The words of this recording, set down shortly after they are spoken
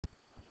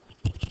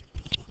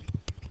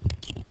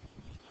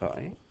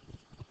Hi,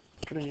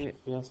 today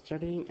we are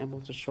studying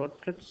about the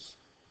shortcuts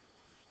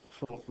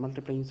for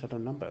multiplying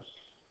certain numbers.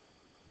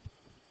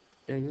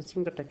 We are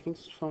using the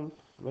techniques from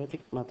Vedic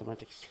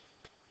mathematics.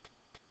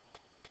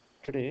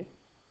 Today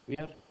we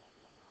are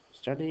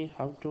studying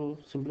how to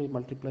simply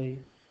multiply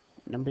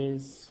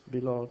numbers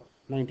below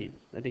 19.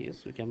 That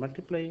is, we can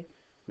multiply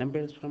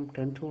numbers from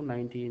 10 to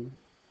 19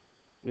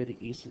 very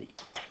easily.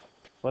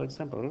 For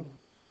example,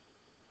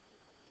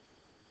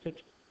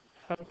 let's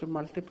have to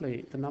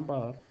multiply the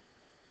number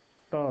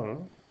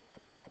 12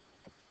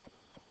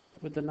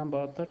 with the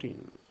number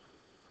 13.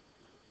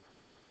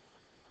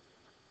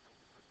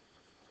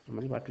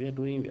 Normally what we are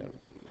doing, we are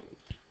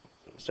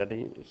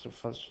studying. So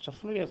first of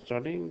all, we are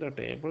studying the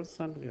tables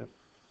and we are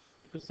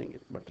using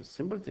it. But the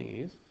simple thing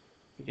is,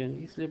 you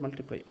can easily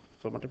multiply.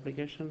 For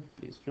multiplication,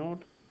 please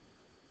note,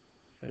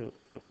 you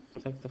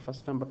select the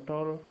first number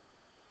 12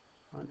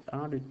 and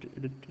add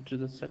it to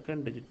the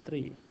second digit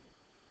 3,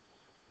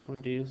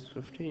 which is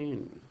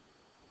 15.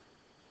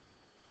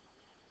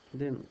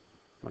 Then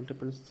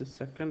multiples the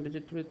second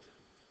digit with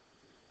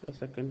the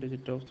second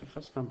digit of the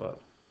first number.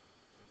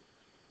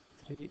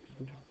 3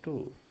 into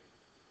 2,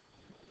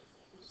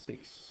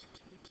 6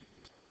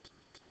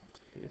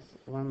 is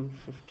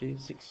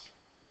 156.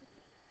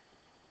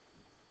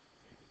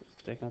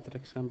 Let's take another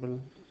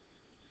example.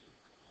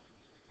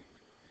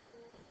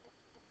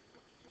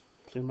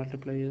 So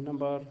multiply the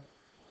number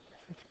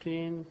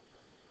 15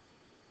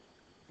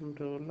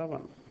 into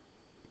 11.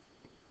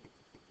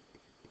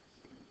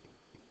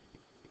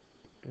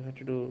 You have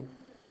to do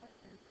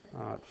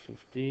add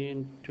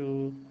 15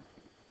 to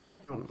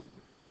 1.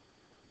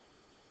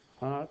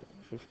 Add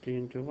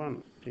 15 to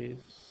 1 is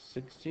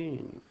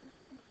 16.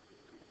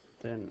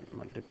 Then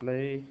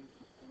multiply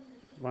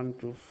 1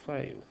 to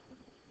 5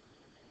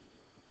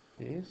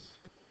 is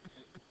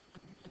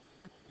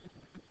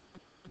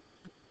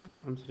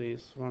answer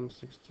is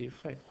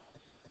 165.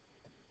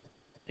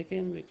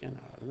 Again we can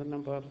add the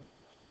number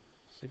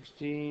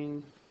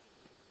 16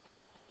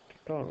 to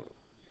 12.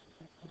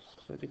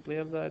 So to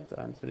clear that, the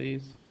answer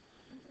is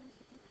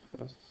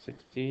plus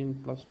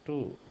 16 plus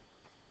 2,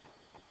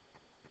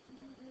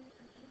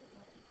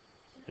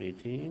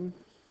 18.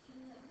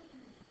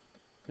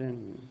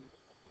 Then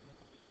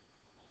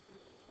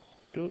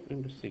 2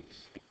 into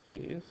 6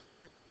 is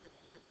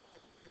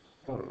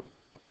 12.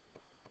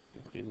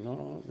 We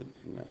know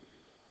that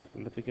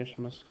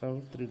multiplication must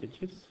have 3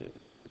 digits,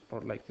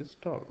 or like this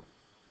 12.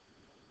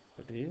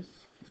 That is,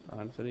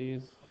 answer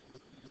is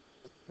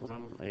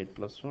 1, 8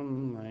 plus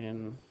 1,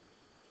 9,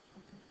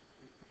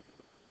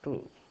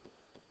 2.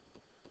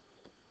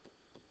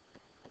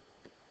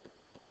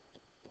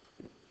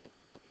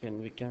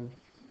 And we can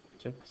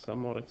check some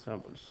more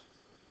examples.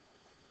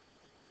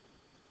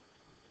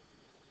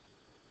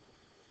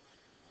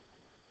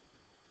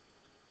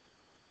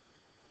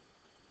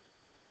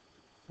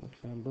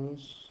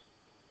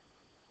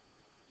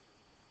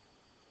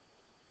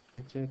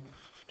 I check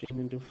 15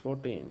 into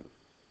 14.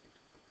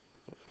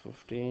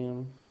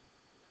 15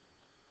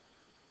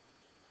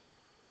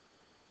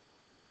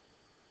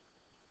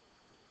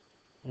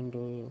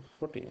 into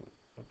 14.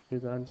 What will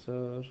be the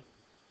answer?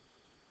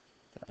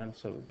 The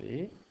answer will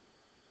be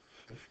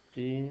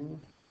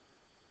 15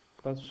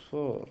 plus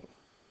 4.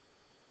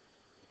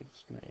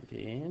 It's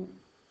 19.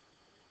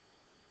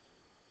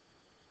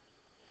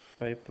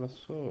 5 plus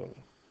 4.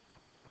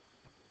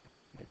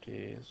 It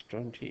is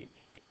 20.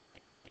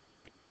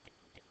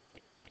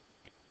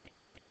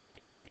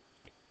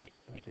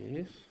 That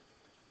is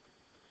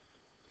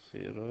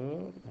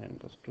 0, 9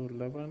 plus 2,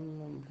 11,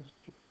 1 plus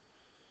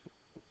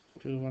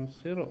 2, 1,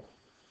 0.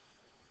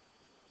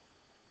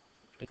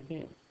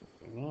 Again,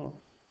 no.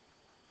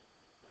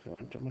 If you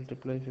want to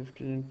multiply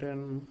 15 and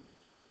 10,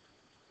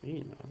 we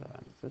know the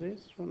answer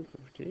is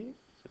 150.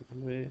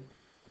 Simple way,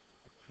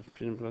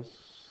 15 plus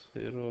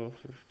 0,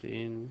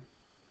 15,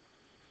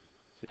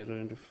 0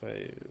 into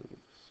 5,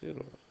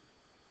 0,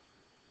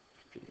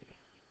 50.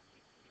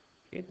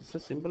 Okay, this is a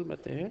simple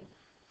method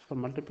for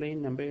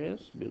multiplying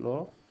numbers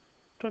below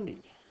 20.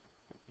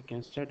 You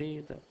can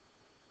study the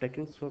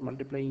techniques for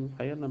multiplying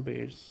higher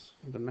numbers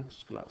in the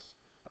next class.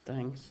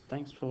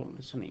 Thanks for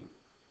listening.